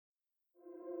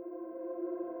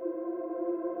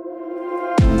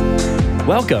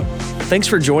Welcome. Thanks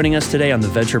for joining us today on the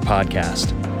Venture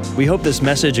Podcast. We hope this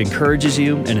message encourages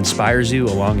you and inspires you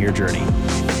along your journey.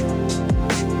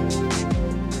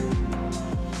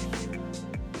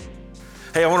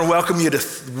 Hey, I want to welcome you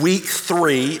to week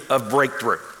 3 of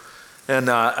Breakthrough. And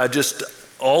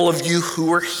all of you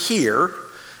who are here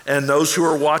and those who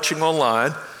are watching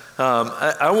online,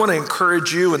 I want to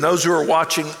encourage you, and those who are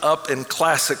watching up in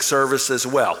classic service as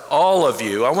well, all of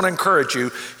you, I want to encourage you.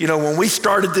 You know, when we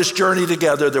started this journey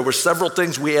together, there were several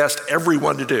things we asked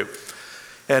everyone to do.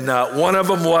 And one of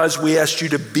them was we asked you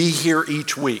to be here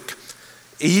each week.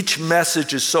 Each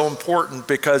message is so important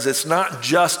because it's not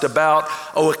just about,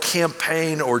 a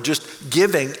campaign or just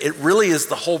giving. It really is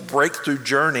the whole breakthrough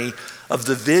journey of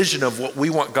the vision of what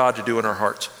we want God to do in our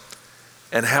hearts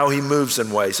and how he moves in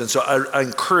ways. And so I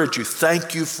encourage you,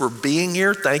 thank you for being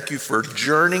here. Thank you for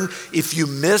journeying. If you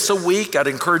miss a week, I'd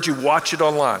encourage you watch it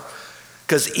online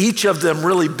because each of them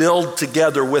really build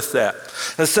together with that.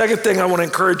 The second thing I want to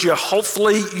encourage you,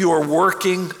 hopefully you are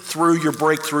working through your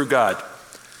breakthrough guide.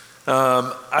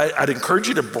 I'd encourage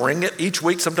you to bring it each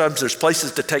week. Sometimes there's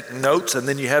places to take notes and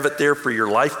then you have it there for your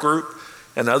life group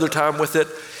and other time with it.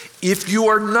 If you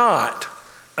are not,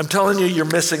 I'm telling you, you're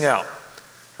missing out.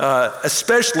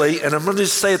 Especially, and I'm going to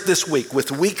just say it this week,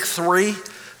 with week 3,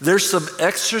 there's some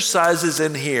exercises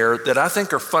in here that I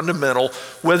think are fundamental,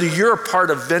 whether you're a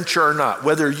part of Venture or not,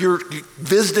 whether you're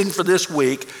visiting for this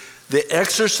week, the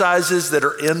exercises that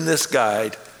are in this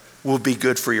guide will be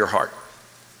good for your heart.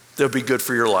 They'll be good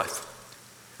for your life.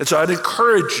 And so I'd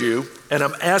encourage you, and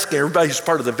I'm asking everybody who's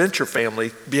part of the Venture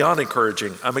family, beyond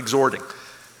encouraging, I'm exhorting.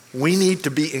 We need to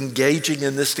be engaging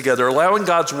in this together, allowing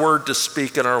God's word to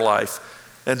speak in our life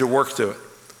and to work through it.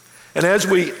 And as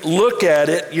we look at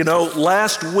it,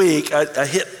 last week I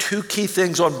hit 2 key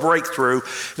things on breakthrough.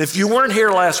 And if you weren't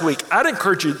here last week, I'd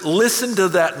encourage you to listen to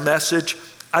that message.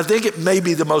 I think it may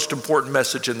be the most important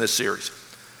message in this series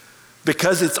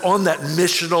because it's on that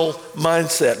missional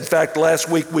mindset. In fact, last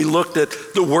week we looked at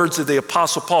the words of the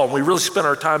Apostle Paul, and we really spent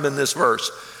our time in this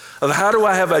verse of how do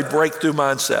I have a breakthrough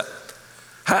mindset?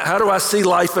 How do I see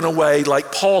life in a way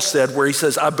like Paul said, where he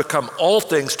says, I've become all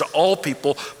things to all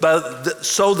people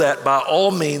so that by all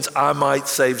means I might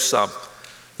save some.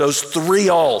 Those 3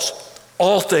 alls,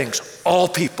 all things, all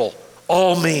people,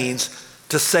 all means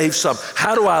to save some.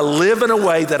 How do I live in a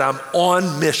way that I'm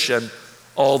on mission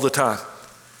all the time?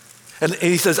 And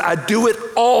he says, I do it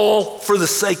all for the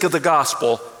sake of the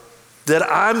gospel, that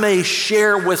I may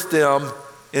share with them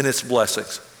in its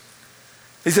blessings.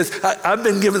 He says, I've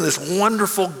been given this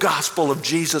wonderful gospel of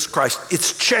Jesus Christ.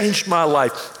 It's changed my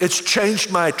life. It's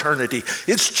changed my eternity.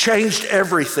 It's changed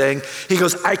everything. He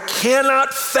goes, I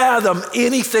cannot fathom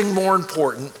anything more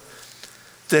important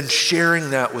than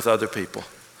sharing that with other people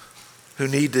who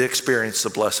need to experience the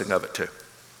blessing of it too.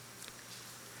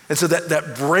 And so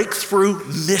that breakthrough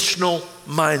missional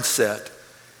mindset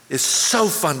is so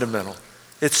fundamental.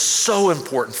 It's so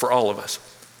important for all of us.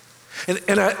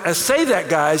 And I say that,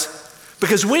 guys,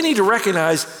 because we need to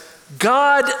recognize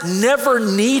God never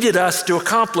needed us to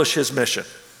accomplish his mission.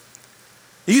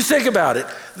 You think about it.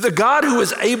 The God who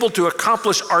is able to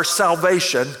accomplish our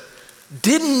salvation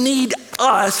didn't need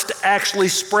us to actually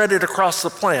spread it across the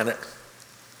planet,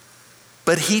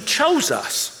 but he chose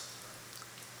us.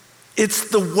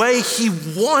 It's the way he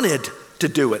wanted to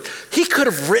do it. He could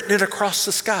have written it across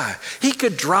the sky. He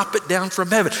could drop it down from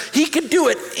heaven. He could do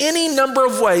it any number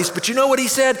of ways, but you know what he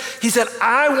said? He said,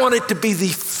 I want it to be the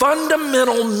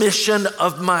fundamental mission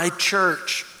of my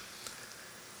church.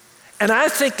 And I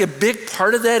think a big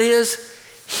part of that is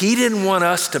he didn't want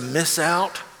us to miss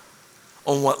out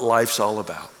on what life's all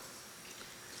about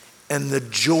and the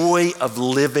joy of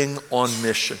living on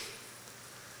mission.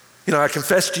 I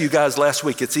confessed to you guys last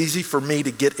week, it's easy for me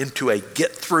to get into a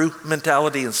get-through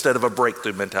mentality instead of a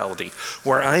breakthrough mentality,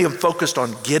 where I am focused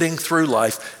on getting through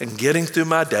life and getting through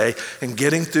my day and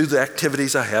getting through the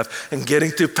activities I have and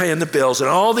getting through paying the bills and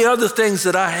all the other things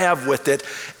that I have with it.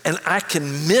 And I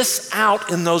can miss out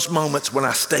in those moments when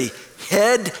I stay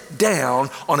head down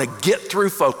on a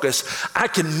get-through focus. I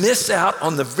can miss out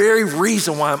on the very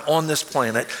reason why I'm on this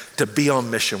planet, to be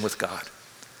on mission with God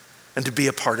and to be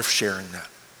a part of sharing that.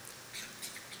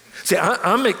 See,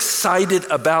 I'm excited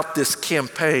about this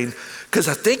campaign because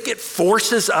I think it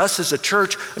forces us as a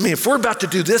church. If we're about to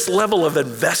do this level of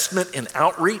investment in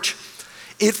outreach,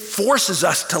 it forces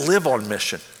us to live on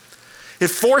mission. It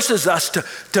forces us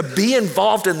to be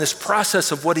involved in this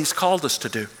process of what he's called us to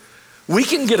do. We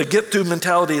can get a get-through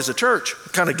mentality as a church,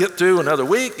 kind of get through another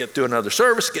week, get through another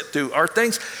service, get through our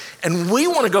things. And we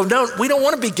want to go, no, we don't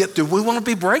want to be get-through. We want to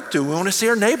be breakthrough. We want to see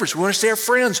our neighbors. We want to see our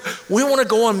friends. We want to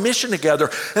go on mission together.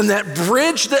 And that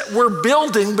bridge that we're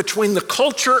building between the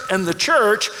culture and the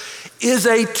church is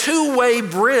a two-way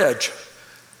bridge.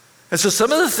 And so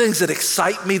some of the things that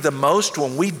excite me the most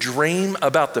when we dream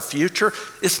about the future,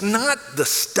 it's not the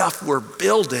stuff we're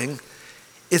building,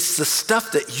 it's the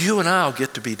stuff that you and I will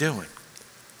get to be doing.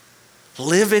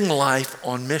 Living life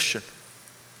on mission.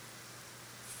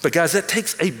 But guys, that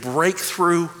takes a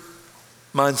breakthrough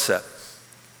mindset.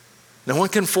 No one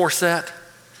can force that,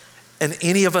 and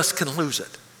any of us can lose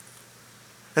it.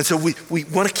 And so we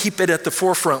want to keep it at the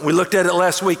forefront. We looked at it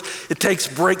last week. It takes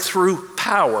breakthrough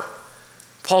power.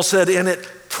 Paul said in it,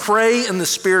 pray in the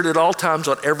Spirit at all times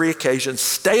on every occasion.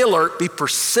 Stay alert, be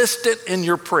persistent in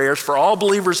your prayers for all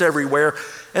believers everywhere,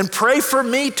 and pray for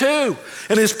me too.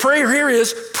 And his prayer here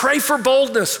is, pray for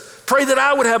boldness. Pray that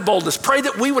I would have boldness. Pray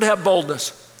that we would have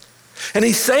boldness. And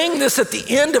he's saying this at the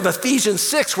end of Ephesians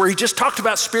 6, where he just talked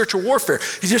about spiritual warfare.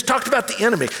 He just talked about the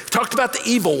enemy, talked about the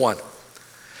evil one.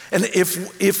 And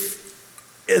if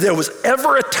there was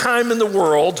ever a time in the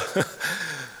world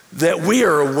that we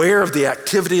are aware of the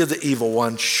activity of the evil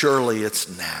one, surely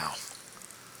it's now,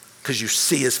 because you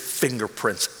see his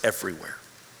fingerprints everywhere.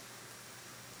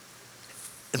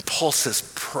 And Paul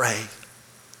says, pray.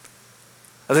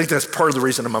 I think that's part of the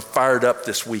reason I'm fired up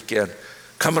this weekend.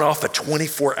 Coming off a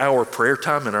 24-hour prayer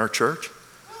time in our church.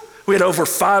 We had over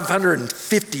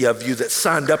 550 of you that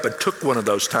signed up and took one of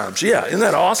those times. Yeah, isn't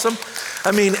that awesome?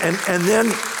 I mean, and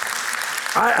then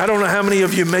I don't know how many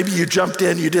of you, maybe you jumped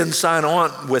in, you didn't sign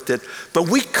on with it, but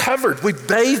we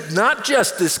bathed not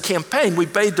just this campaign, we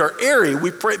bathed our area,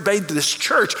 we bathed this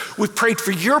church, we prayed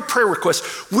for your prayer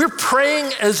requests. We're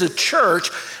praying as a church,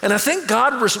 and I think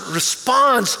God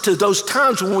responds to those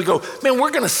times when we go, man,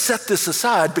 we're gonna set this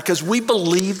aside because we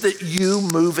believe that you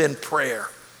move in prayer.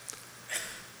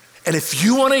 And if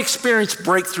you wanna experience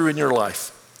breakthrough in your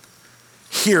life,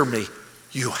 hear me,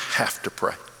 you have to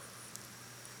pray.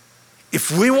 If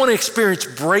we want to experience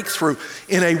breakthrough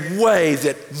in a way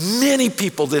that many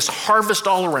people, this harvest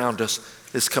all around us,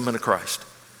 is coming to Christ,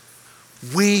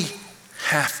 we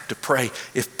have to pray.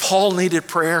 If Paul needed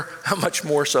prayer, how much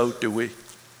more so do we?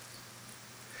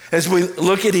 As we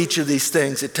look at each of these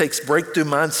things, it takes breakthrough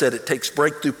mindset, it takes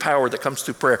breakthrough power that comes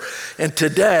through prayer. And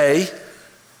today,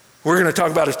 we're going to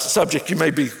talk about a subject. You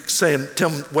may be saying,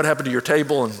 Tim, what happened to your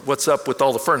table and what's up with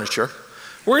all the furniture?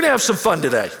 We're going to have some fun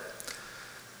today.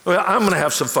 Well, I'm going to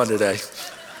have some fun today.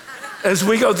 As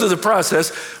we go through the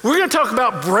process, we're going to talk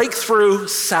about breakthrough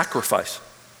sacrifice.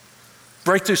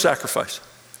 Breakthrough sacrifice.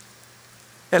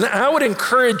 And I would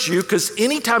encourage you, because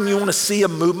anytime you want to see a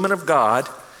movement of God,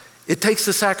 it takes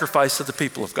the sacrifice of the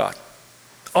people of God.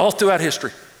 All throughout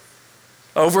history.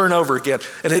 Over and over again.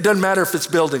 And it doesn't matter if it's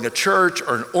building a church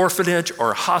or an orphanage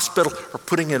or a hospital or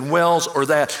putting in wells or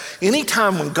that.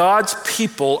 Anytime when God's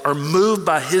people are moved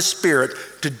by his Spirit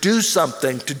to do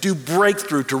something, to do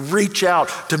breakthrough, to reach out,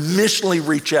 to missionally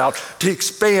reach out, to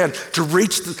expand, to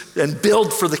reach and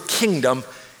build for the kingdom,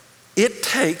 it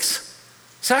takes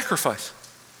sacrifice.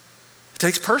 It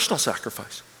takes personal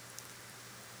sacrifice.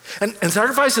 And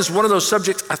sacrifice is one of those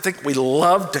subjects I think we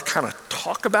love to kind of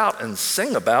talk about and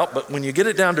sing about, but when you get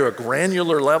it down to a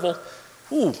granular level,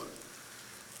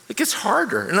 it gets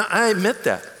harder, and I admit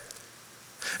that.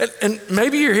 And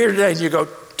maybe you're here today and you go,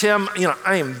 Tim,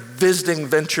 I am visiting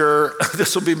Venture.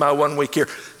 This will be my 1 week here.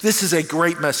 This is a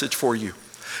great message for you.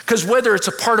 Because whether it's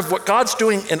a part of what God's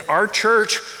doing in our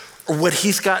church or what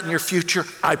he's got in your future,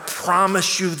 I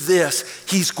promise you this,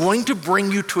 he's going to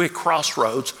bring you to a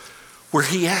crossroads where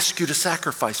he asks you to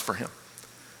sacrifice for him.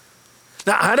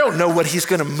 Now, I don't know what he's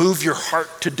gonna move your heart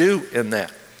to do in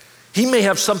that. He may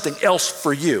have something else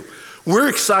for you. We're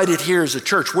excited here as a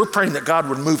church. We're praying that God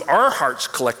would move our hearts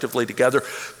collectively together.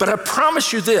 But I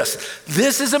promise you this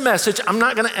is a message, I'm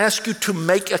not gonna ask you to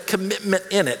make a commitment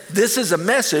in it. This is a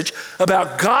message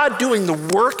about God doing the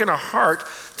work in our heart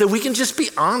that we can just be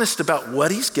honest about what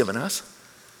he's given us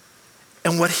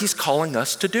and what he's calling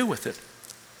us to do with it.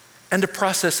 And to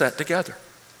process that together.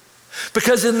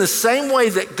 Because in the same way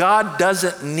that God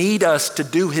doesn't need us to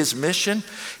do his mission,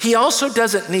 he also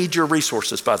doesn't need your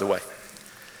resources, by the way.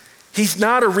 He's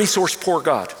not a resource poor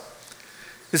God.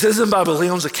 It says in the Bible, he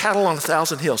owns a cattle on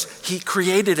 1,000 hills. He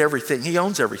created everything, he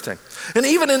owns everything. And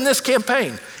even in this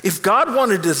campaign, if God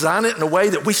wanted to design it in a way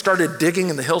that we started digging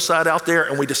in the hillside out there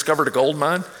and we discovered a gold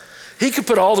mine, he could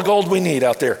put all the gold we need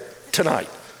out there tonight.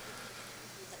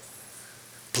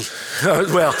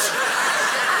 Well,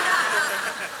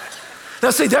 Now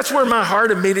see, that's where my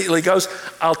heart immediately goes.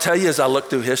 I'll tell you as I look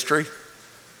through history,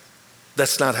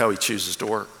 that's not how he chooses to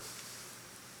work.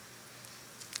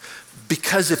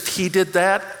 Because if he did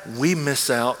that, we miss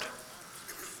out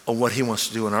on what he wants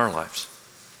to do in our lives.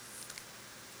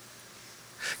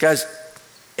 Guys,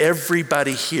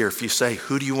 everybody here, if you say,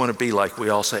 who do you want to be like? We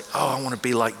all say, oh, I want to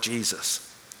be like Jesus.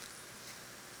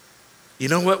 You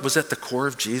know what was at the core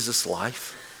of Jesus'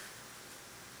 life?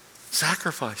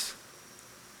 Sacrifice.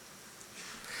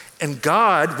 And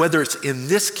God, whether it's in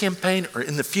this campaign or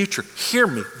in the future, hear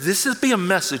me, this will be a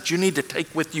message you need to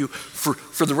take with you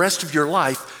for the rest of your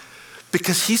life,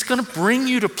 because he's gonna bring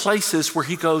you to places where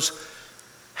he goes,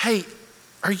 hey,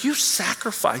 are you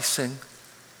sacrificing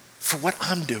for what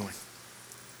I'm doing?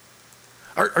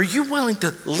 Are you willing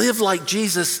to live like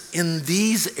Jesus in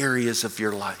these areas of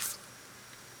your life?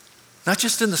 Not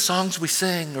just in the songs we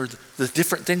sing or the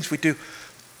different things we do,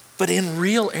 but in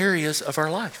real areas of our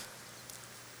life.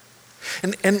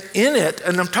 And in it,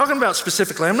 and I'm talking about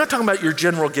specifically, I'm not talking about your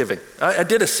general giving. I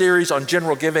did a series on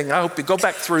general giving. I hope you go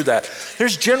back through that.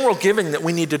 There's general giving that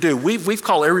we need to do. We've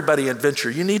called everybody in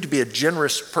Venture. You need to be a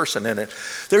generous person in it.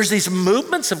 There's these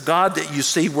movements of God that you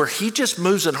see where he just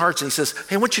moves in hearts and he says,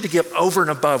 hey, I want you to give over and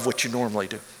above what you normally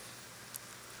do.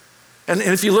 And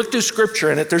if you look through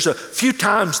scripture in it, there's a few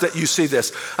times that you see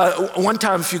this. One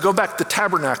time, if you go back to the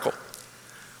tabernacle,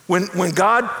 when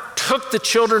God took the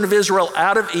children of Israel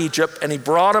out of Egypt and he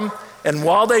brought them, and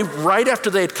right after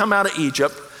they had come out of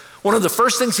Egypt, one of the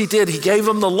first things he did, he gave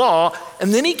them the law,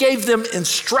 and then he gave them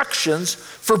instructions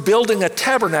for building a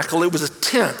tabernacle. It was a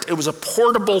tent. It was a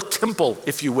portable temple,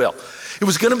 if you will. It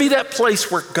was gonna be that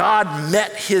place where God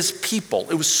met his people.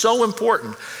 It was so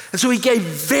important. And so he gave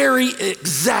very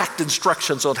exact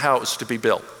instructions on how it was to be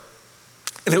built.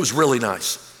 And it was really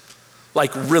nice,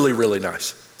 like really, really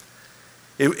nice.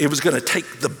 It was gonna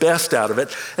take the best out of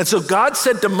it. And so God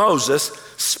said to Moses,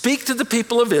 speak to the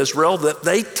people of Israel that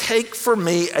they take for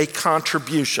me a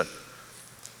contribution.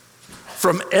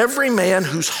 From every man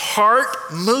whose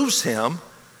heart moves him,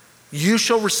 you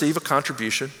shall receive a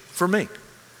contribution from me.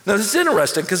 Now this is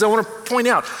interesting because I want to point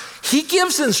out, he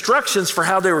gives instructions for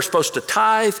how they were supposed to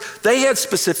tithe. They had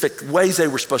specific ways they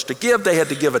were supposed to give. They had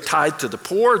to give a tithe to the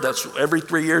poor. That's every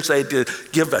 3 years they had to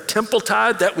give a temple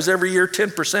tithe. That was every year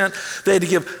 10%. They had to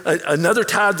give another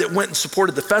tithe that went and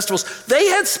supported the festivals. They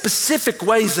had specific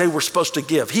ways they were supposed to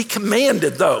give. He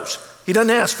commanded those. He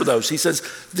doesn't ask for those. He says,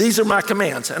 these are my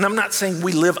commands. And I'm not saying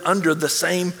we live under the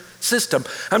same system.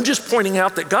 I'm just pointing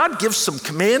out that God gives some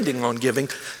commanding on giving.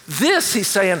 This, he's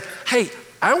saying, hey,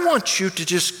 I want you to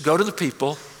just go to the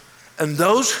people and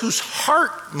those whose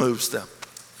heart moves them,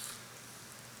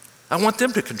 I want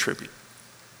them to contribute.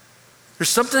 There's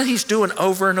something he's doing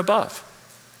over and above.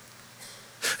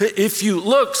 If you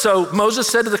look, so Moses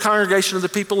said to the congregation of the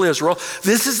people of Israel,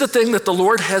 this is the thing that the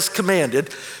Lord has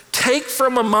commanded. Take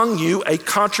from among you a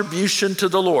contribution to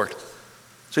the Lord.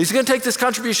 So he's gonna take this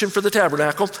contribution for the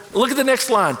tabernacle. Look at the next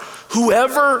line.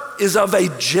 Whoever is of a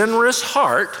generous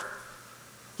heart,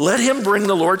 let him bring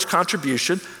the Lord's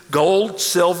contribution, gold,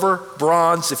 silver,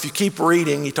 bronze. If you keep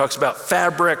reading, he talks about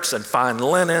fabrics and fine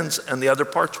linens and the other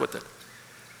parts with it.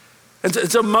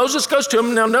 And so Moses goes to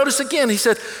him. Now notice again, he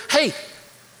said, hey,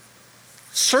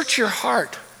 search your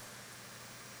heart.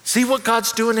 See what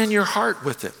God's doing in your heart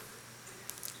with it.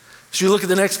 So you look at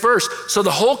the next verse. So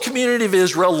the whole community of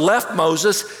Israel left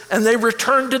Moses and they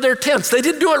returned to their tents. They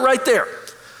didn't do it right there.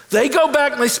 They go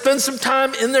back and they spend some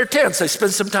time in their tents. They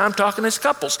spend some time talking as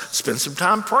couples, spend some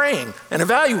time praying and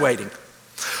evaluating.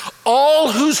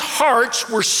 All whose hearts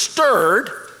were stirred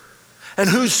and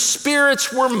whose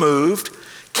spirits were moved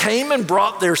came and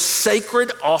brought their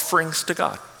sacred offerings to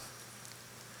God.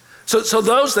 So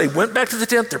those, they went back to the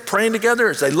tent, they're praying together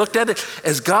as they looked at it,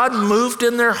 as God moved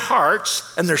in their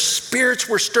hearts and their spirits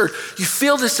were stirred. You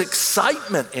feel this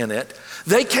excitement in it.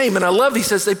 They came, and I love, he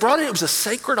says, they brought it was a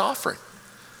sacred offering.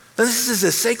 Now, this is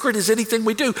as sacred as anything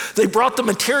we do. They brought the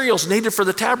materials needed for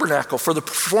the tabernacle, for the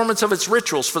performance of its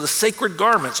rituals, for the sacred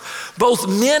garments. Both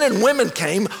men and women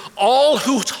came, all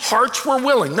whose hearts were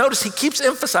willing. Notice he keeps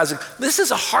emphasizing, this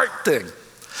is a heart thing.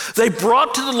 They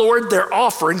brought to the Lord their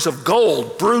offerings of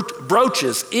gold,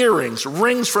 brooches, earrings,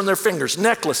 rings from their fingers,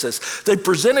 necklaces. They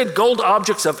presented gold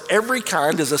objects of every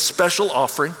kind as a special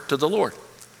offering to the Lord.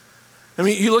 I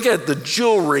mean, you look at the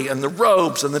jewelry and the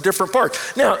robes and the different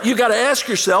parts. Now, you got to ask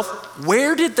yourself,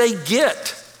 where did they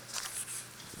get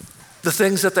the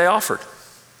things that they offered?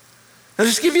 Now,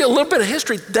 just give you a little bit of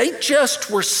history. They just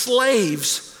were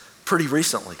slaves pretty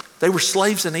recently. They were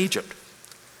slaves in Egypt.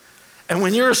 And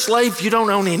when you're a slave, you don't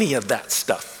own any of that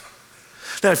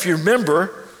stuff. Now, if you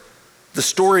remember, the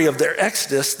story of their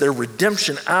exodus, their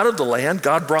redemption out of the land,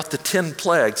 God brought the 10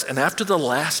 plagues. And after the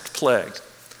last plague,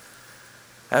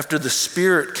 after the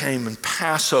Spirit came in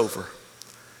Passover,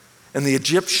 and the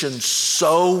Egyptians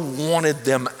so wanted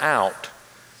them out,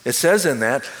 it says in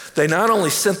that, they not only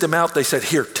sent them out, they said,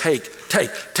 here, take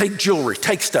jewelry,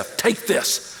 take stuff, take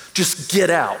this, just get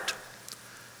out.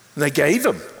 And they gave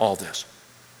them all this.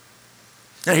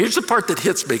 Now here's the part that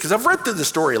hits me, because I've read through the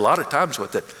story a lot of times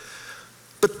with it.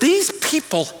 But these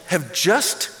people have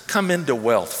just come into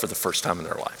wealth for the first time in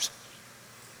their lives.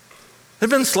 They've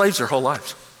been slaves their whole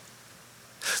lives.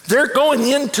 They're going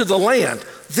into the land.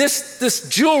 This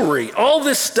jewelry, all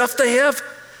this stuff they have,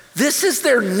 this is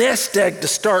their nest egg to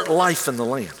start life in the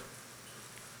land.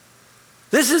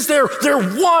 This is their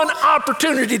one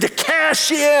opportunity to cash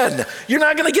in. You're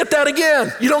not going to get that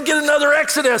again. You don't get another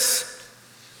Exodus.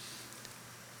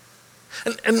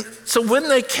 And so when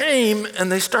they came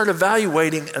and they start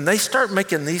evaluating and they start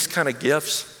making these kind of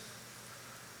gifts,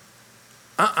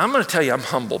 I'm going to tell you, I'm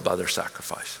humbled by their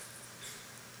sacrifice.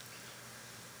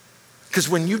 Because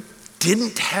when you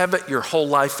didn't have it your whole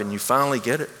life and you finally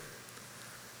get it,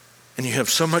 and you have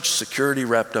so much security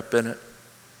wrapped up in it,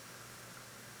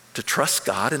 to trust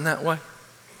God in that way,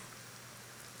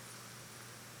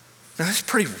 now that's a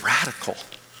pretty radical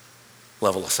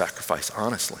level of sacrifice,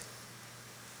 honestly.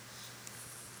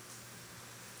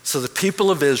 So the people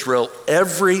of Israel,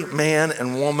 every man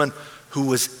and woman who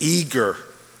was eager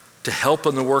to help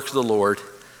in the work of the Lord,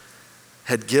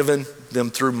 had given them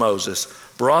through Moses,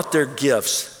 brought their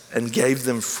gifts and gave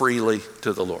them freely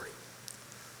to the Lord.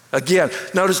 Again,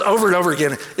 notice over and over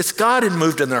again, it's God had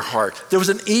moved in their heart. There was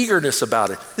an eagerness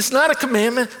about it. It's not a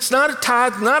commandment. It's not a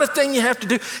tithe, not a thing you have to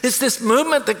do. It's this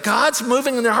movement that God's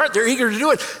moving in their heart. They're eager to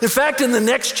do it. In fact, in the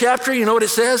next chapter, you know what it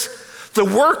says? The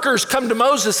workers come to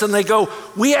Moses and they go,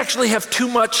 we actually have too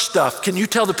much stuff. Can you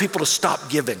tell the people to stop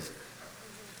giving?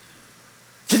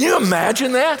 Can you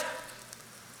imagine that?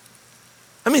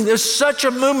 I mean, there's such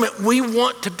a movement. We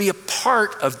want to be a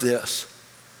part of this,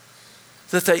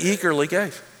 that they eagerly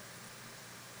gave.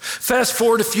 Fast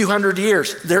forward a few hundred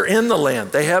years, they're in the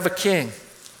land, they have a king.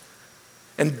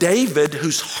 And David,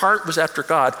 whose heart was after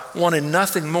God, wanted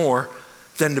nothing more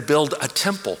than to build a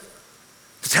temple.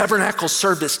 The tabernacle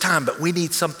served its time, but we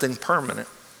need something permanent.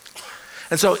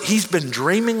 And so he's been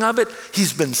dreaming of it,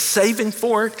 he's been saving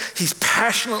for it, he's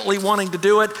passionately wanting to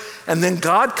do it, and then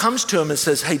God comes to him and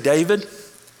says, hey, David,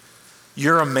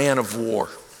 you're a man of war.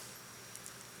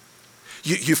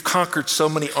 You've conquered so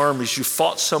many armies, you've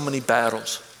fought so many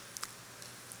battles.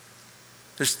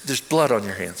 There's blood on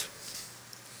your hands.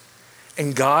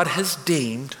 And God has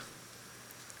deemed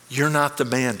you're not the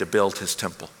man to build his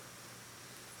temple.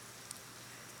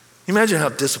 Imagine how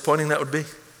disappointing that would be.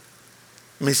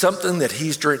 I mean, something that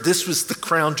he's dreamed, this was the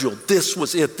crown jewel, this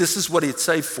was it, this is what he had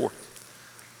saved for.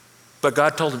 But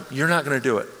God told him, you're not going to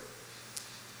do it.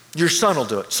 Your son will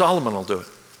do it, Solomon will do it.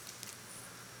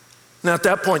 Now at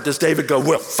that point, does David go,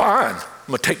 well, fine, I'm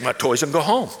going to take my toys and go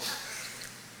home.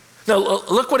 Now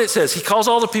look what it says. He calls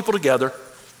all the people together,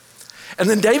 and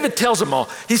then David tells them all,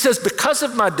 he says, because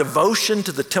of my devotion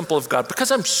to the temple of God,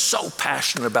 because I'm so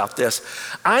passionate about this,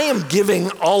 I am giving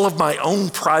all of my own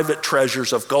private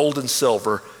treasures of gold and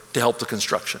silver to help the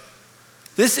construction.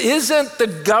 This isn't the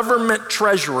government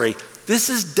treasury, this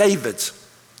is David's.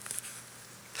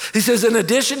 He says, in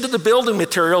addition to the building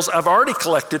materials I've already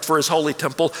collected for his holy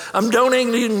temple, I'm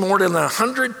donating more than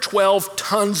 112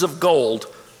 tons of gold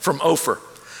from Ophir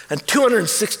and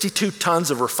 262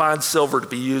 tons of refined silver to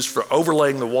be used for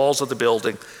overlaying the walls of the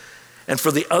building and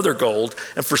for the other gold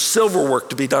and for silver work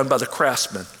to be done by the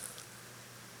craftsmen.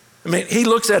 I mean, he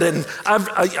looks at it, and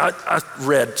I've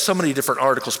read so many different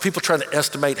articles, people trying to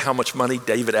estimate how much money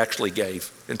David actually gave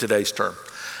in today's term.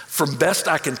 From best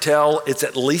I can tell, it's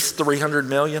at least 300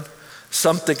 million.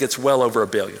 Some think it's well over $1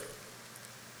 billion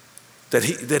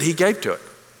that he gave to it.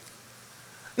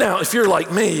 Now, if you're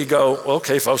like me, you go,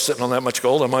 okay, if I was sitting on that much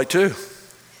gold, I might too.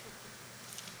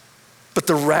 But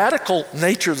the radical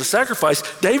nature of the sacrifice,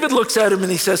 David looks at him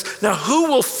and he says, now who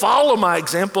will follow my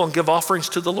example and give offerings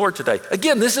to the Lord today?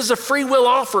 Again, this is a free will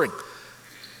offering.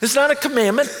 It's not a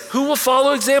commandment. Who will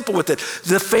follow example with it?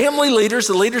 The family leaders,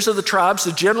 the leaders of the tribes,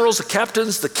 the generals, the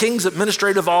captains, the king's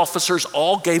administrative officers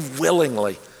all gave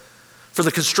willingly for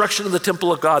the construction of the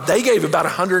temple of God. They gave about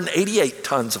 188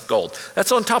 tons of gold.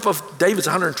 That's on top of David's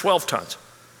 112 tons.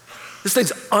 This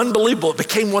thing's unbelievable. It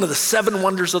became one of the 7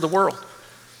 wonders of the world.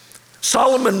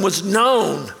 Solomon was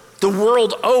known the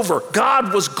world over.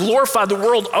 God was glorified the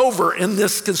world over in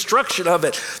this construction of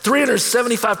it.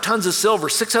 375 tons of silver,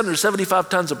 675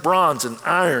 tons of bronze and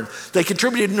iron. They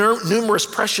contributed numerous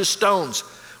precious stones.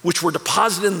 which were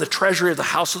deposited in the treasury of the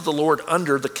house of the Lord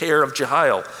under the care of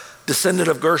Jehiel, descendant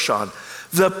of Gershon.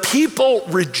 The people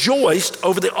rejoiced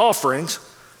over the offerings,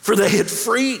 for they had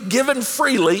given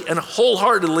freely and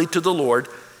wholeheartedly to the Lord,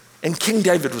 and King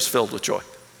David was filled with joy.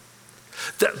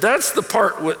 That's the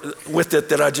part with it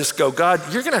that I just go,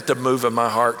 God, you're gonna have to move in my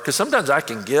heart, because sometimes I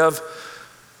can give,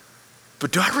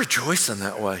 but do I rejoice in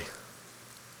that way?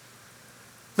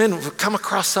 Man, come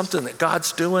across something that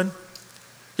God's doing.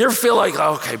 You ever feel like,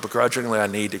 oh, okay, begrudgingly I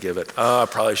need to give it. Oh, I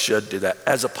probably should do that.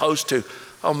 As opposed to,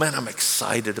 oh man, I'm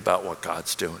excited about what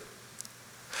God's doing.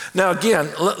 Now again,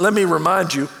 let me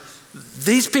remind you,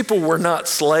 these people were not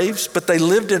slaves, but they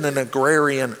lived in an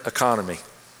agrarian economy.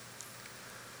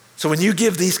 So when you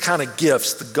give these kind of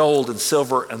gifts, the gold and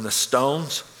silver and the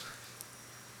stones,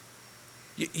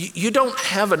 you don't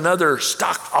have another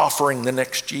stock offering the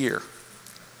next year.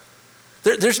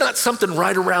 There's not something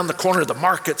right around the corner, the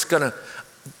market's gonna.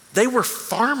 They were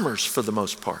farmers for the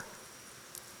most part.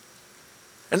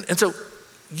 And so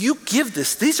you give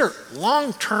this, these are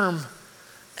long-term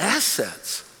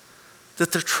assets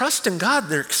that they're trusting God,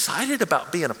 they're excited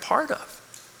about being a part of.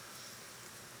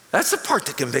 That's the part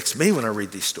that convicts me when I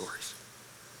read these stories.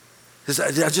 Is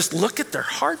I just look at their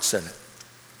hearts in it.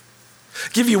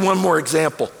 Give you one more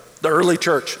example. The early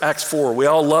church, Acts 4, we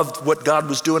all loved what God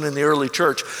was doing in the early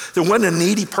church. There wasn't a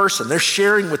needy person. They're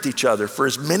sharing with each other. For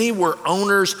as many were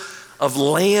owners of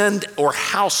land or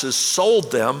houses,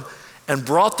 sold them and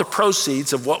brought the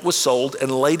proceeds of what was sold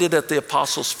and laid it at the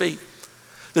apostles' feet.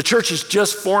 The church is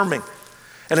just forming.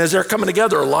 And as they're coming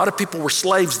together, a lot of people were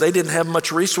slaves. They didn't have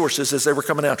much resources as they were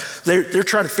coming out. They're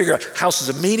trying to figure out houses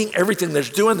of meeting, everything they're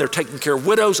doing. They're taking care of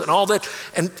widows and all that.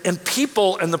 And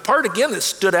people, and the part again that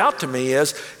stood out to me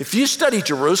is, if you study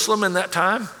Jerusalem in that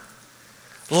time,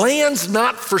 land's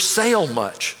not for sale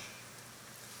much.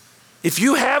 If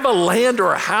you have a land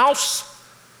or a house,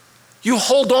 you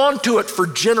hold on to it for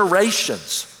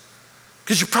generations,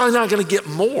 because you're probably not gonna get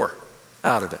more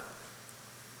out of it.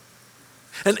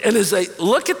 And as they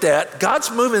look at that,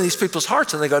 God's moving these people's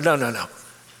hearts, and they go, no.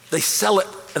 They sell it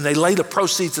and they lay the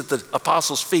proceeds at the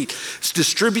apostles' feet. It's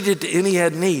distributed to any who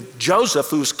had need. Joseph,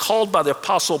 who was called by the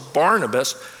apostle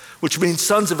Barnabas, which means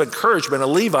sons of encouragement, a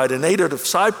Levite, a native of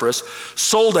Cyprus,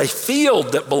 sold a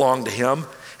field that belonged to him,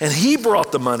 and he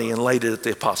brought the money and laid it at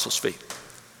the apostles' feet.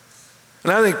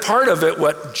 And I think part of it,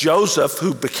 what Joseph,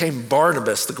 who became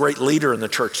Barnabas, the great leader in the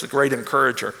church, the great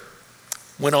encourager,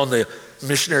 went on the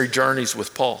missionary journeys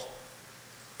with Paul.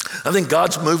 I think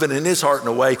God's moving in his heart in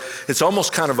a way, it's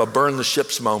almost kind of a burn the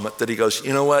ships moment, that he goes,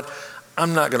 you know what?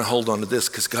 I'm not gonna hold on to this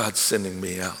because God's sending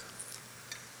me out.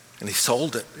 And he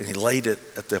sold it and he laid it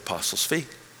at the apostles' feet.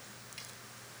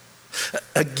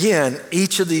 Again,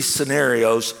 each of these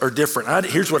scenarios are different.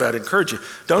 Here's what I'd encourage you.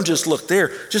 Don't just look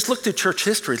there. Just look through church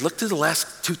history. Look through the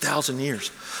last 2,000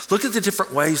 years. Look at the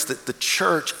different ways that the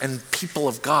church and people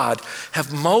of God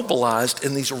have mobilized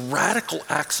in these radical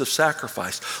acts of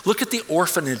sacrifice. Look at the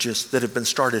orphanages that have been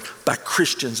started by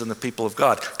Christians and the people of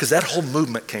God, because that whole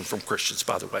movement came from Christians,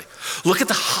 by the way. Look at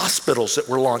the hospitals that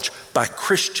were launched by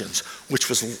Christians, which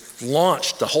was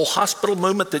launched, the whole hospital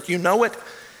movement that you know it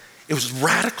was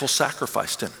radical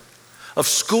sacrifice in it, of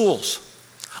schools,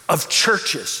 of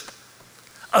churches,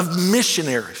 of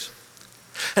missionaries.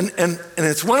 And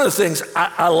it's one of the things,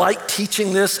 I like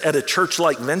teaching this at a church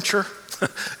like Venture,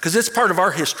 because it's part of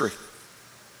our history.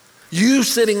 You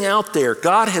sitting out there,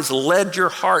 God has led your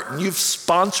heart, and you've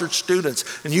sponsored students,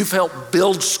 and you've helped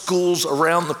build schools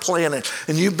around the planet,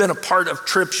 and you've been a part of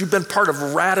trips, you've been part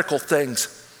of radical things.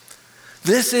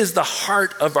 This is the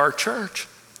heart of our church.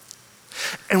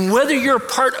 And whether you're a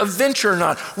part of Venture or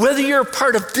not, whether you're a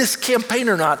part of this campaign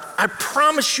or not, I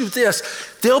promise you this,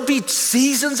 there'll be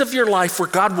seasons of your life where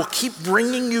God will keep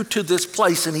bringing you to this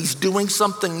place, and he's doing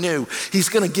something new. He's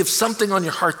gonna give something on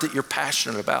your heart that you're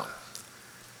passionate about.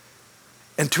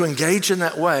 And to engage in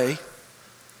that way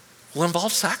will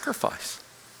involve sacrifice.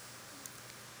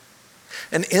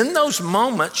 And in those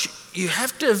moments, you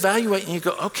have to evaluate and you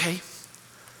go, okay,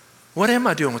 what am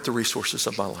I doing with the resources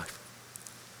of my life?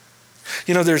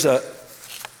 You know, there's an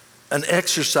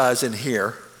exercise in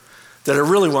here that I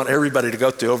really want everybody to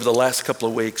go through over the last couple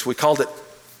of weeks. We called it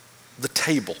the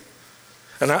table.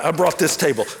 And I brought this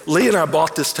table. Lee and I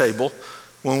bought this table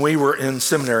when we were in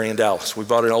seminary in Dallas. We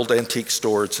bought an old antique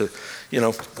store. It's a,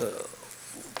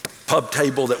 pub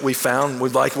table that we found.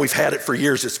 We've had it for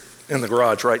years. It's in the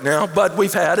garage right now, but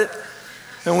we've had it.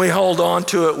 And we hold on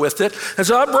to it with it. And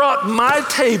so I brought my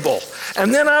table.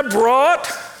 And then I brought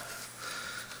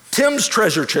Tim's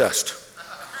treasure chest.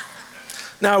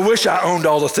 Now, I wish I owned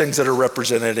all the things that are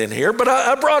represented in here, but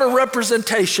I brought a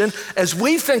representation as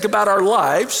we think about our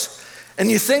lives and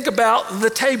you think about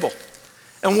the table.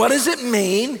 And what does it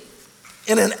mean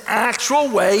in an actual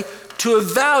way to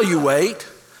evaluate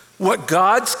what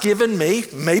God's given me,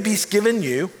 maybe he's given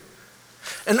you?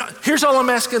 And here's all I'm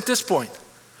asking at this point.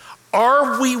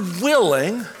 Are we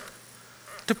willing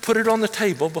to put it on the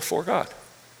table before God?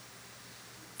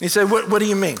 You say, what do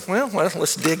you mean? Well,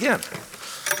 let's dig in.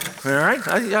 All right,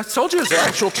 I told you it's an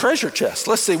actual treasure chest.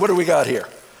 Let's see, what do we got here?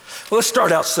 Well, let's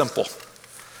start out simple.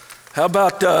 How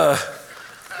about the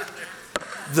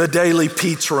daily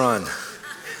Pete's Run?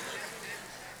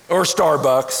 Or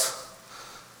Starbucks,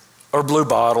 or Blue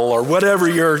Bottle, or whatever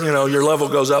your level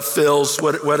goes up, Phil's,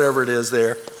 whatever it is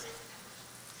there.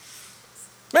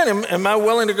 Man, am I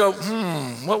willing to go,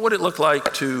 what would it look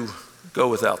like to go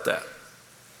without that?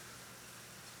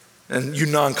 And you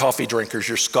non-coffee drinkers,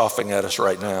 you're scoffing at us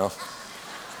right now.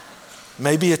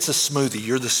 Maybe it's a smoothie.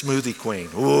 You're the smoothie queen.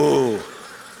 Ooh.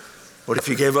 What if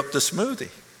you gave up the smoothie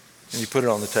and you put it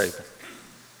on the table?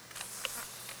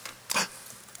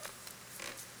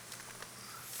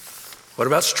 What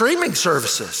about streaming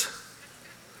services?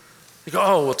 You go,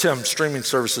 oh, well, Tim, streaming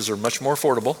services are much more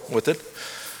affordable with it.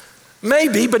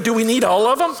 Maybe, but do we need all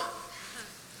of them?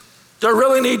 Do I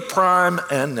really need Prime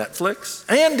and Netflix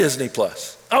and Disney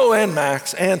Plus? Oh, and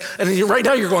Max. And right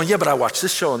now you're going, yeah, but I watch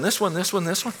this show and this one.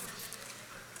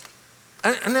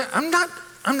 And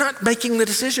I'm not making the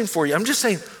decision for you. I'm just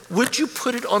saying, would you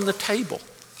put it on the table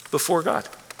before God?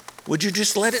 Would you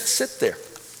just let it sit there?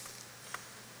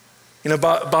 You know,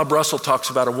 Bob Russell talks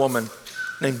about a woman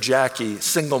named Jackie,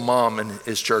 single mom in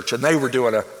his church, and they were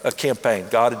doing a campaign.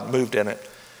 God had moved in it.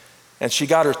 And she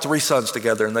got her 3 sons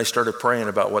together, and they started praying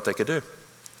about what they could do.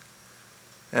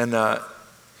 And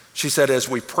she said, as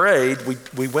we prayed,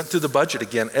 we went through the budget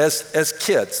again as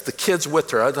kids, the kids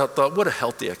with her. I thought, what a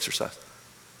healthy exercise.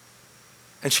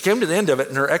 And she came to the end of it,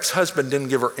 and her ex-husband didn't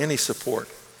give her any support.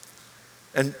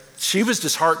 And she was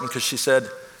disheartened because she said,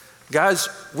 guys,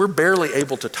 we're barely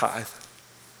able to tithe.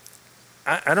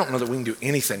 I don't know that we can do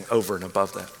anything over and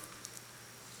above that.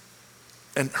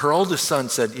 And her oldest son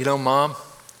said, you know, Mom,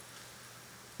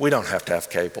 we don't have to have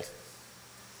cable.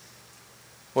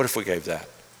 What if we gave that?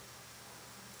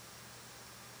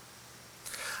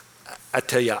 I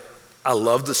tell you, I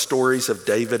love the stories of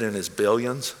David and his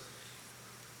billions,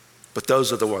 but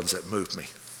those are the ones that move me.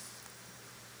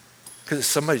 Because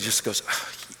somebody just goes,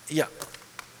 yeah,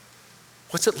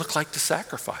 what's it look like to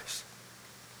sacrifice?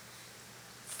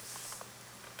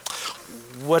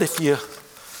 What if you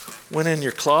went in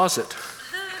your closet?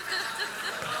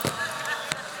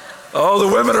 Oh,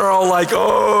 the women are all like,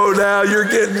 oh, now you're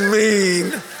getting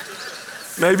mean.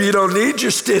 Maybe you don't need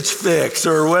your Stitch Fix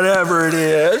or whatever it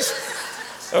is,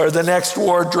 or the next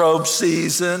wardrobe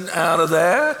season out of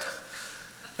that.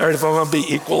 All right, if I'm gonna be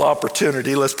equal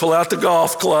opportunity, let's pull out the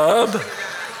golf club.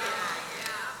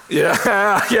 Yeah,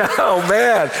 oh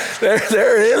man,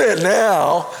 they're in it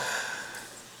now.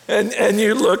 And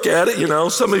you look at it, you know,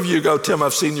 some of you go, Tim,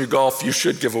 I've seen you golf, you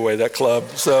should give away that club.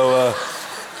 So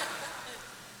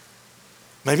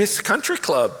maybe it's the country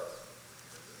club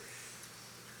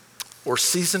or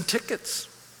season tickets.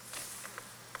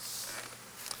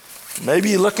 Maybe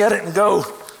you look at it and go,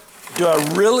 do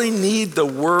I really need the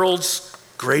world's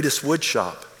greatest wood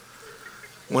shop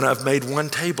when I've made one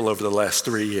table over the last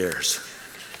 3 years?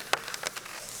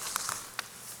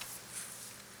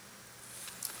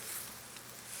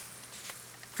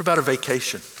 What about a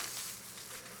vacation?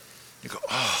 You go,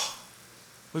 oh,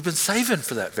 we've been saving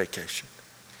for that vacation.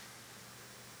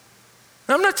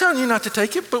 Now, I'm not telling you not to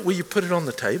take it, but will you put it on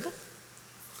the table?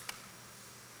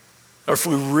 Or if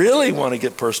we really want to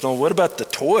get personal, what about the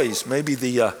toys? Maybe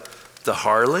the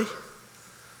Harley.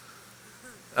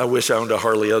 I wish I owned a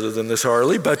Harley other than this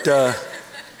Harley, but the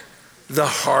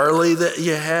Harley that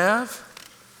you have,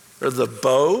 or the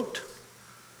boat.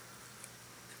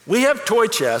 We have toy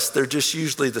chests, they're just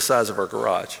usually the size of our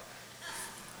garage.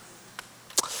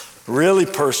 Really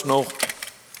personal,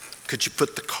 could you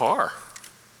put the car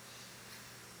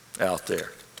out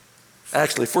there?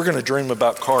 Actually, if we're gonna dream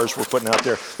about cars we're putting out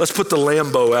there, let's put the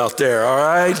Lambo out there, all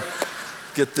right?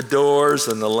 Get the doors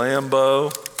and the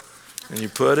Lambo, and you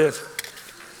put it.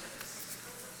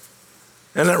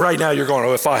 And then right now you're going,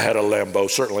 oh, if I had a Lambo,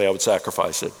 certainly I would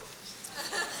sacrifice it.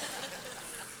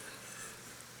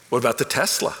 What about the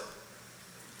Tesla?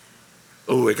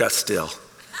 Oh, it got still.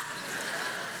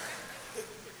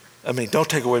 I mean, don't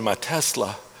take away my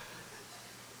Tesla.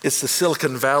 It's the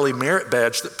Silicon Valley merit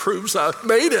badge that proves I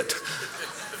made it.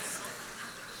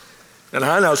 And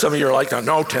I know some of you are like,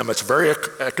 no, Tim, it's very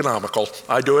economical.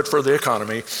 I do it for the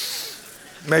economy.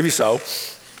 Maybe so.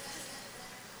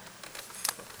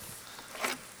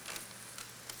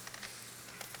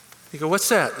 You go, what's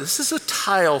that? This is a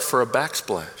tile for a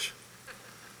backsplash.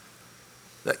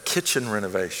 That kitchen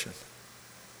renovation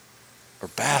or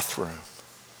bathroom.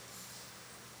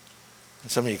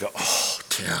 And some of you go, oh,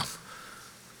 Tim.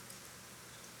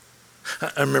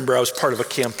 I remember I was part of a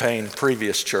campaign,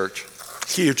 previous church,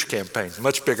 huge campaign,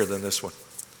 much bigger than this one.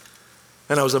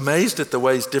 And I was amazed at the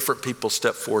ways different people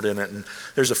stepped forward in it. And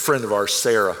there's a friend of ours,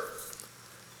 Sarah.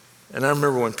 And I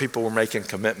remember when people were making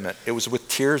commitment, it was with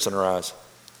tears in her eyes.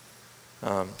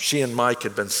 She and Mike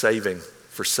had been saving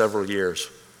for several years.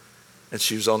 And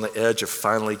she was on the edge of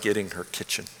finally getting her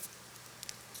kitchen.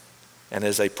 And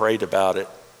as they prayed about it,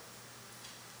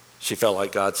 she felt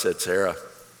like God said, Sarah,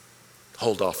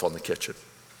 hold off on the kitchen.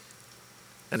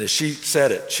 And as she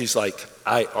said it, she's like,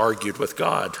 I argued with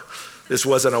God. This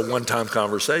wasn't a one-time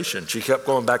conversation. She kept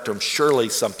going back to him, surely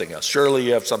something else. Surely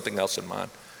you have something else in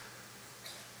mind.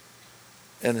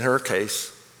 And in her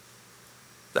case,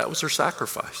 that was her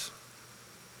sacrifice.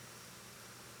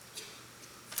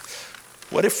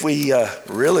 What if we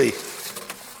really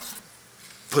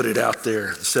put it out there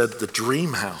and said the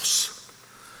dream house?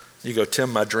 You go,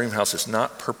 Tim, my dream house is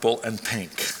not purple and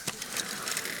pink.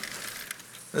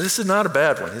 This is not a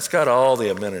bad one. It's got all the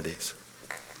amenities.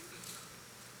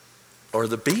 Or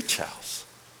the beach house.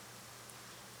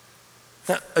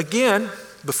 Now, again,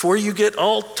 before you get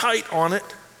all tight on it,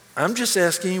 I'm just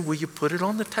asking you, will you put it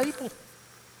on the table?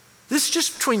 This is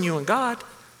just between you and God.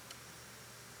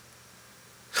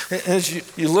 As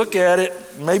you look at it,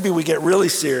 maybe we get really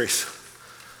serious.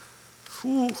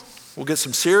 We'll get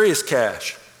some serious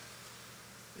cash.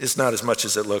 It's not as much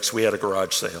as it looks. We had a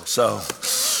garage sale, so.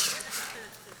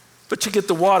 But you get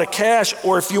the wad of cash,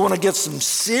 or if you want to get some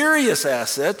serious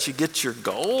assets, you get your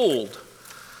gold.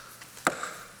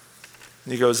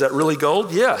 And you go, is that really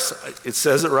gold? Yes, it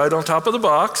says it right on top of the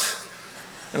box.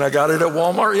 And I got it at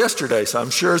Walmart yesterday, so I'm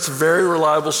sure it's a very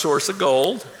reliable source of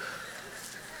gold.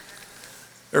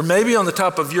 Or maybe on the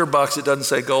top of your box it doesn't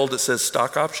say gold, it says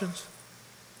stock options.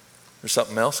 Or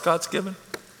something else God's given.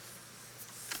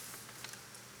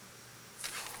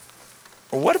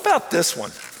 Or what about this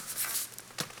one?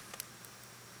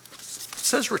 It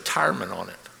says retirement on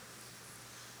it.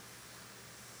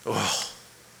 Oh.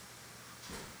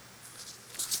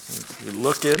 You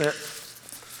look in it,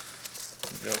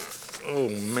 you go, oh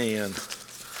man,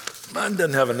 mine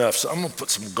doesn't have enough, so I'm going to put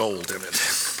some gold in it.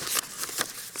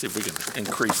 See if we can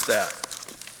increase that.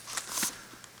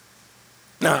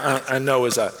 Now, I know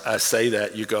as I say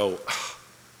that, you go,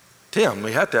 Tim,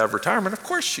 we have to have retirement. Of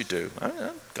course you do.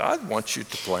 God wants you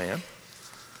to plan.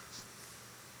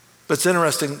 But it's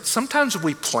interesting, sometimes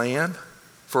we plan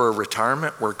for a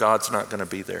retirement where God's not going to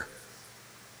be there.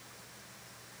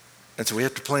 And so we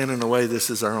have to plan in a way this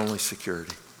is our only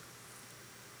security.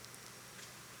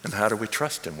 And how do we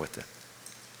trust him with it?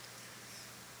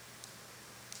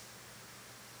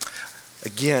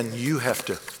 Again, you have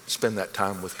to spend that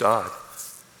time with God.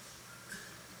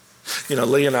 You know,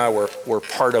 Lee and I were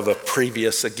part of a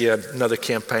previous, again, another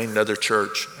campaign, another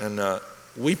church, and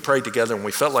we prayed together and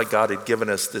we felt like God had given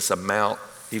us this amount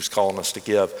he was calling us to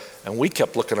give, and we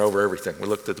kept looking over everything. We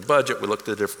looked at the budget, we looked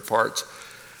at the different parts,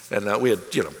 and we had,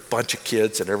 a bunch of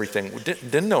kids and everything. We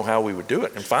didn't know how we would do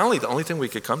it, and finally the only thing we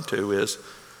could come to is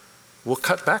we'll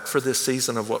cut back for this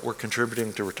season of what we're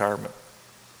contributing to retirement.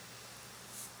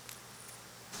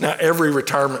 Now, every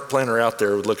retirement planner out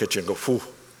there would look at you and go, whew,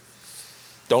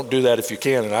 don't do that if you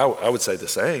can, and I would say the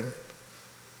same.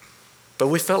 But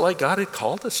we felt like God had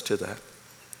called us to that.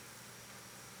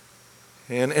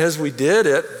 And as we did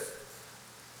it,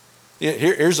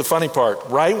 here's the funny part.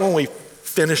 Right when we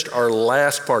finished our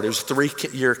last part, it was a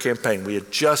 3-year campaign. We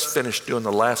had just finished doing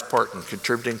the last part and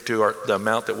contributing to the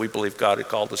amount that we believe God had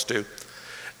called us to.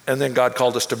 And then God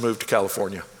called us to move to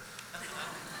California.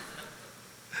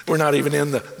 We're not even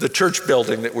in the church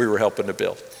building that we were helping to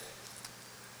build.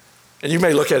 And you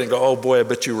may look at it and go, oh boy, I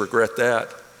bet you regret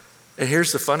that. And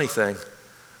here's the funny thing.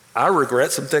 I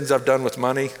regret some things I've done with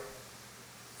money.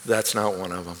 That's not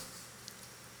one of them.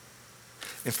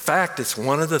 In fact, it's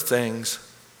one of the things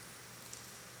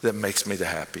that makes me the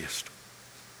happiest.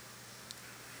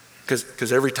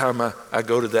 Because every time I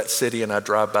go to that city and I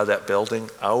drive by that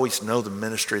building, I always know the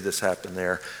ministry that's happened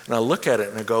there. And I look at it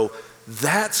and I go,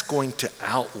 that's going to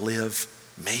outlive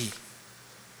me.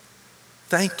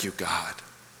 Thank you, God,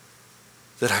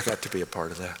 that I got to be a part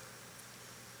of that.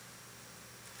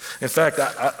 In fact,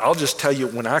 I'll just tell you,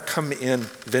 when I come in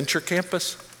Venture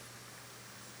Campus,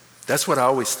 that's what I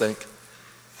always think.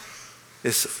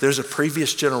 There's a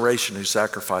previous generation who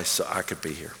sacrificed so I could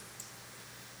be here,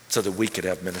 so that we could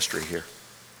have ministry here.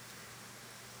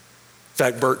 In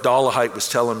fact, Bert Dollahite was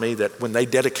telling me that when they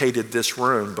dedicated this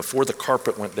room, before the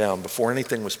carpet went down, before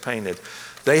anything was painted,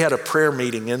 they had a prayer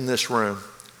meeting in this room.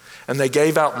 And they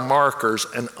gave out markers,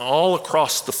 and all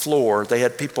across the floor, they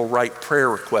had people write prayer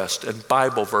requests and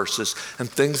Bible verses and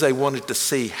things they wanted to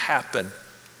see happen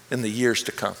in the years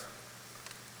to come.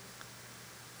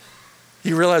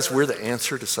 You realize we're the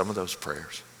answer to some of those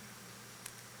prayers.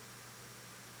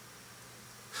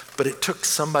 But it took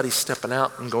somebody stepping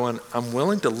out and going, I'm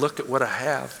willing to look at what I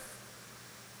have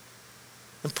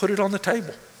and put it on the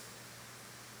table.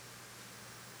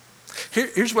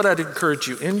 Here's what I'd encourage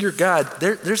you. In your guide,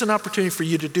 there's an opportunity for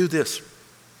you to do this.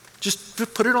 Just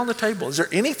put it on the table. Is there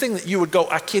anything that you would go,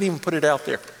 I can't even put it out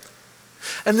there?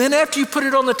 And then after you put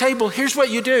it on the table, here's what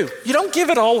you do. You don't give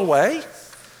it all away,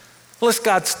 unless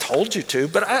God's told you to,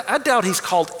 but I doubt he's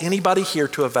called anybody here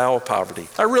to a vow of poverty.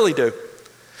 I really do.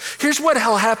 Here's what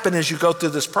will happen as you go through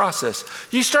this process.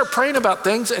 You start praying about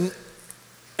things and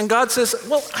God says,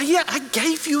 well, yeah, I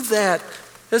gave you that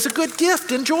as a good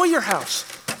gift. Enjoy your house.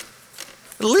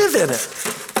 Live in it.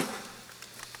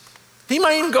 He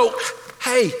might even go,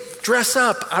 hey, dress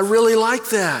up. I really like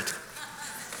that.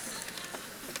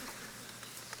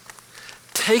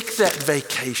 Take that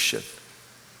vacation.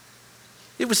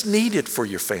 It was needed for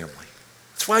your family.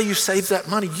 That's why you saved that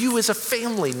money. You as a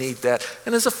family need that.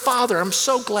 And as a father, I'm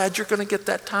so glad you're going to get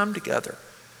that time together.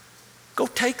 Go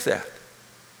take that.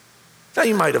 Now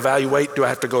you might evaluate, do I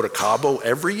have to go to Cabo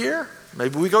every year?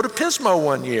 Maybe we go to Pismo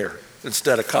one year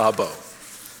instead of Cabo.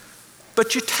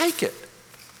 But you take it.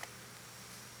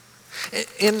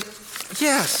 And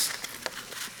yes,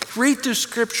 read through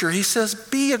scripture. He says,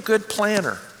 be a good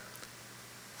planner.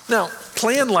 Now,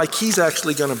 plan like he's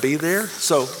actually going to be there.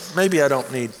 So maybe I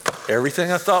don't need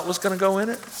everything I thought was going to go in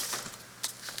it.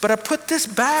 But I put this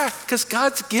back because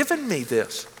God's given me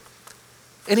this.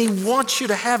 And he wants you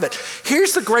to have it.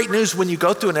 Here's the great news when you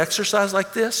go through an exercise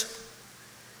like this.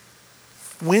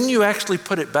 When you actually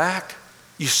put it back,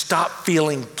 you stop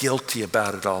feeling guilty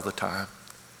about it all the time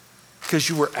because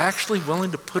you were actually willing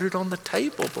to put it on the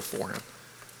table before him.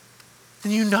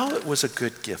 And you know it was a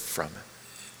good gift from him.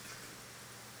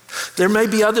 There may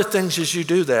be other things as you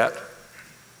do that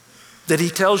he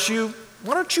tells you,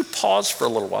 why don't you pause for a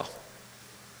little while?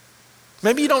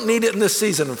 Maybe you don't need it in this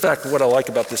season. In fact, what I like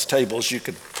about this table is you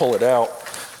can pull it out.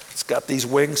 It's got these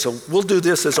wings, so we'll do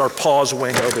this as our pause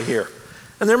wing over here.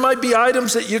 And there might be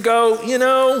items that you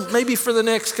go, maybe for the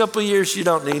next couple of years you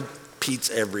don't need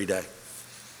pizza every day.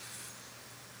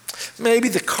 Maybe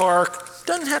the car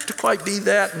doesn't have to quite be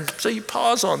that, and so you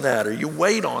pause on that or you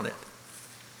wait on it.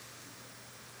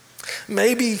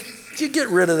 Maybe you get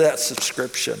rid of that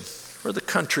subscription or the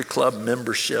country club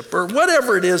membership or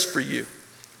whatever it is for you.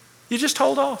 You just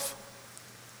hold off.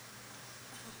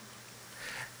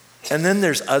 And then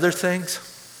there's other things.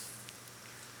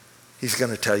 He's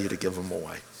going to tell you to give them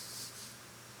away.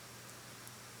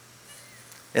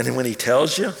 And then when he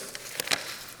tells you,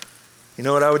 you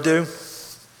know what I would do?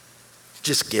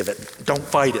 Just give it. Don't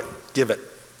fight it. Give it.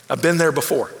 I've been there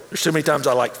before. There's too many times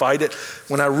I fight it.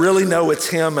 When I really know it's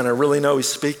him and I really know he's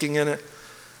speaking in it,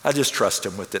 I just trust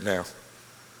him with it now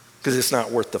because it's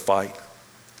not worth the fight.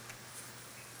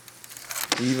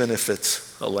 Even if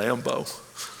it's a Lambo.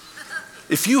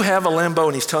 If you have a Lambo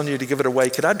and he's telling you to give it away,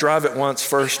 could I drive it once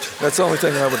first? That's the only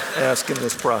thing I would ask in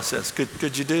this process.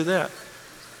 Could you do that?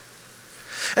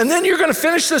 And then you're going to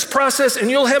finish this process and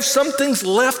you'll have some things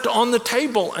left on the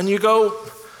table and you go,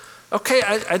 okay,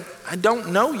 I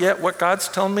don't know yet what God's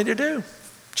telling me to do.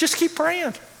 Just keep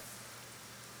praying.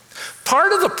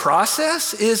 Part of the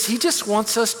process is he just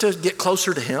wants us to get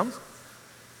closer to him.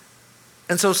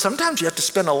 And so sometimes you have to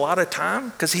spend a lot of time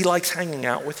because he likes hanging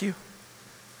out with you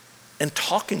and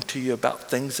talking to you about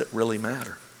things that really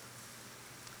matter.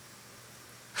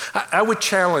 I would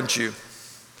challenge you.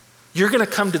 You're going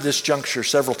to come to this juncture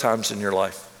several times in your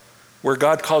life where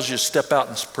God calls you to step out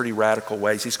in some pretty radical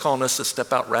ways. He's calling us to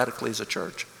step out radically as a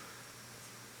church.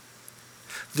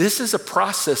 This is a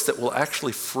process that will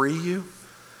actually free you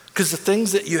because the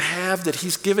things that you have that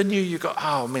he's given you, you go,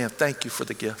 oh man, thank you for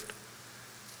the gift.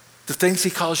 The things he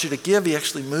calls you to give, he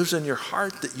actually moves in your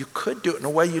heart that you could do it in a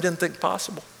way you didn't think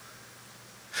possible.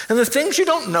 And the things you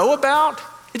don't know about,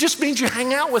 it just means you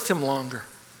hang out with him longer.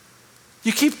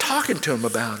 You keep talking to him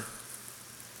about it.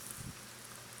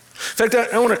 In fact,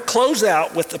 I want to close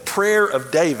out with the prayer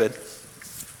of David.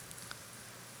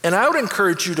 And I would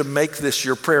encourage you to make this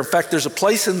your prayer. In fact, there's a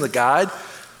place in the guide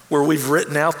where we've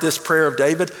written out this prayer of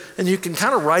David, and you can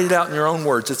kind of write it out in your own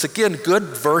words. It's, again, good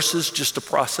verses just to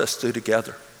process through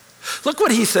together. Look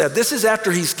what he said. This is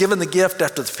after he's given the gift,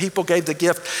 after the people gave the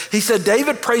gift. He said,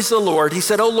 David praised the Lord. He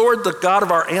said, "O Lord, the God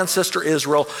of our ancestor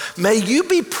Israel, may you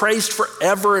be praised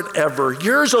forever and ever.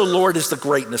 Yours, O Lord, is the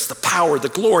greatness, the power, the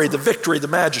glory, the victory, the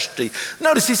majesty."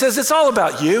 Notice he says, it's all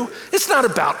about you. It's not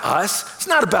about us. It's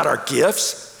not about our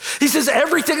gifts. He says,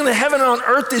 everything in the heaven and on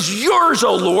earth is yours,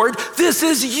 O Lord. This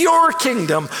is your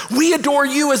kingdom. We adore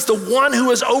you as the one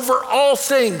who is over all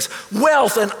things.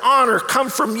 Wealth and honor come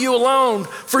from you alone,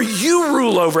 for you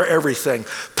rule over everything.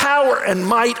 Power and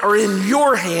might are in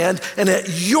your hand, and at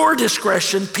your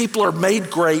discretion, people are made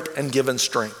great and given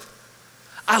strength.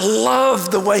 I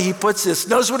love the way he puts this.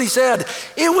 Notice what he said.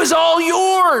 It was all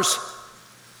yours.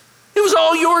 It was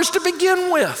all yours to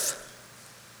begin with.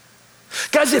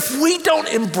 Guys, if we don't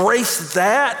embrace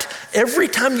that, every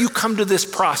time you come to this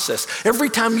process, every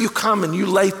time you come and you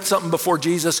lay something before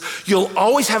Jesus, you'll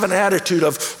always have an attitude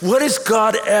of, what is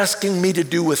God asking me to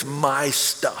do with my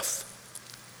stuff?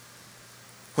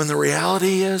 When the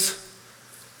reality is,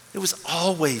 it was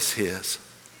always his.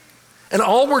 And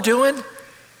all we're doing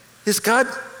is, God,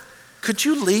 could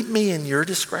you lead me in your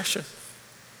discretion?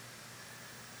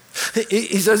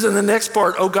 He says in the next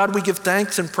part, "Oh God, we give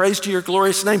thanks and praise to your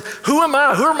glorious name. Who am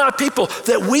I? Who are my people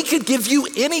that we could give you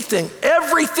anything?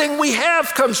 Everything we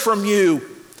have comes from you.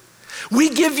 We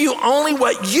give you only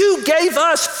what you gave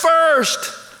us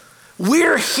first.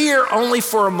 We're here only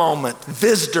for a moment,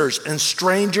 visitors and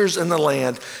strangers in the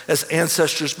land as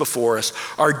ancestors before us.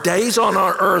 Our days on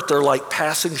our earth are like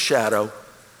passing shadow,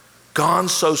 gone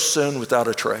so soon without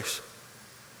a trace."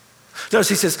 Notice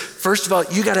he says, first of all,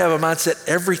 you got to have a mindset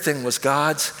everything was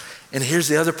God's. And here's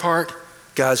the other part.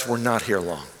 Guys, we're not here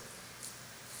long.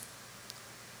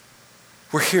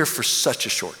 We're here for such a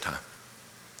short time.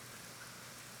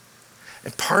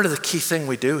 And part of the key thing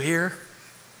we do here,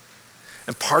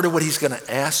 and part of what he's going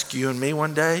to ask you and me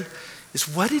one day, is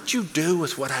what did you do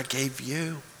with what I gave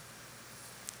you?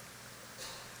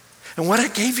 And what I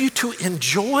gave you to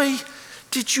enjoy,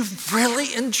 did you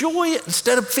really enjoy it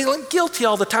instead of feeling guilty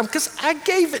all the time? Because I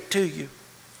gave it to you.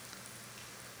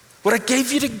 What I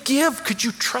gave you to give, could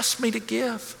you trust me to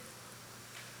give?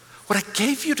 What I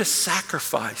gave you to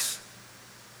sacrifice,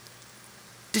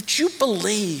 did you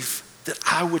believe that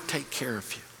I would take care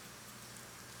of you?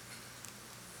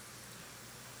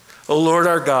 O Lord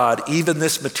our God, even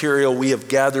this material we have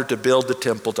gathered to build the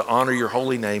temple to honor your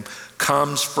holy name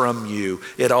comes from you.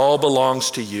 It all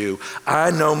belongs to you.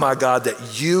 I know, my God,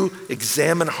 that you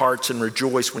examine hearts and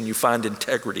rejoice when you find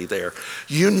integrity there.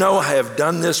 You know I have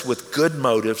done this with good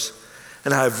motives,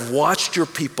 and I have watched your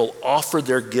people offer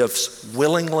their gifts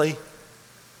willingly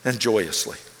and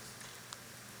joyously.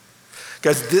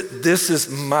 Guys, this is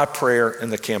my prayer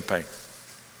in the campaign.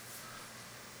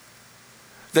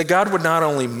 That God would not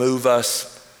only move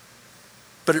us,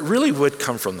 but it really would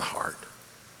come from the heart.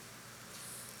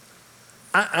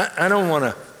 I don't want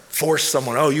to force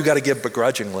someone, oh, you got to give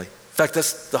begrudgingly. In fact,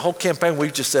 that's the whole campaign. We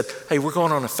just said, hey, we're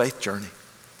going on a faith journey.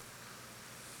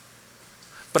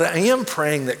 But I am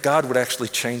praying that God would actually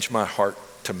change my heart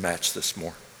to match this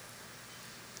more.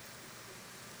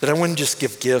 That I wouldn't just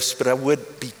give gifts, but I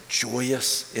would be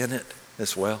joyous in it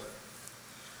as well.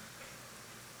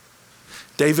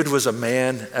 David was a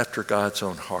man after God's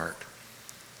own heart.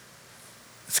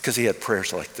 It's because he had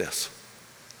prayers like this.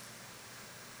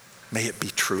 May it be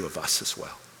true of us as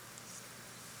well.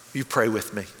 You pray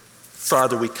with me.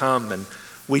 Father, we come and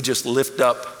we just lift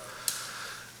up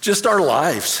just our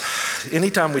lives.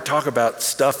 Anytime we talk about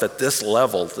stuff at this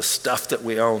level, the stuff that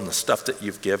we own, the stuff that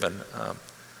you've given,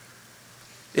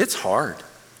 it's hard.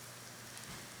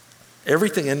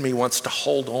 Everything in me wants to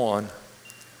hold on.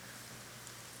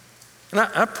 And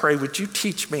I pray, would you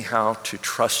teach me how to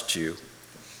trust you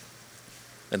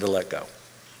and to let go?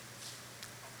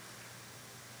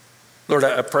 Lord,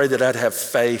 I pray that I'd have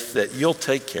faith that you'll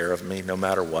take care of me no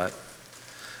matter what.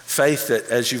 Faith that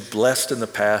as you've blessed in the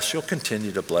past, you'll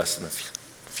continue to bless in the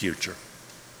future.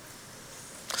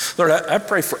 Lord, I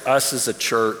pray for us as a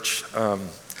church.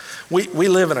 We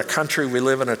live in a country, we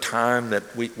live in a time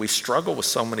that we struggle with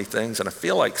so many things, and I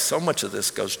feel like so much of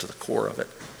this goes to the core of it.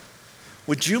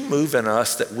 Would you move in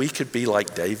us that we could be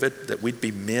like David, that we'd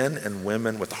be men and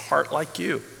women with a heart like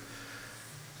you,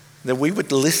 that we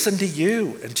would listen to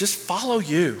you and just follow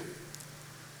you.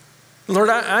 Lord,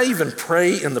 I even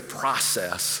pray in the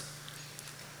process,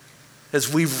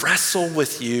 as we wrestle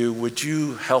with you, would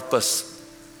you help us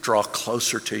draw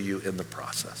closer to you in the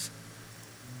process?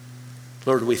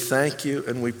 Lord, we thank you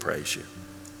and we praise you.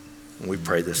 And we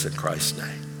pray this in Christ's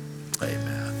name.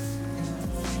 Amen.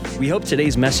 We hope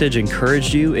today's message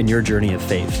encouraged you in your journey of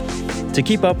faith. To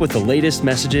keep up with the latest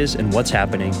messages and what's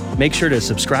happening, make sure to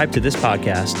subscribe to this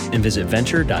podcast and visit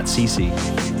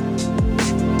venture.cc.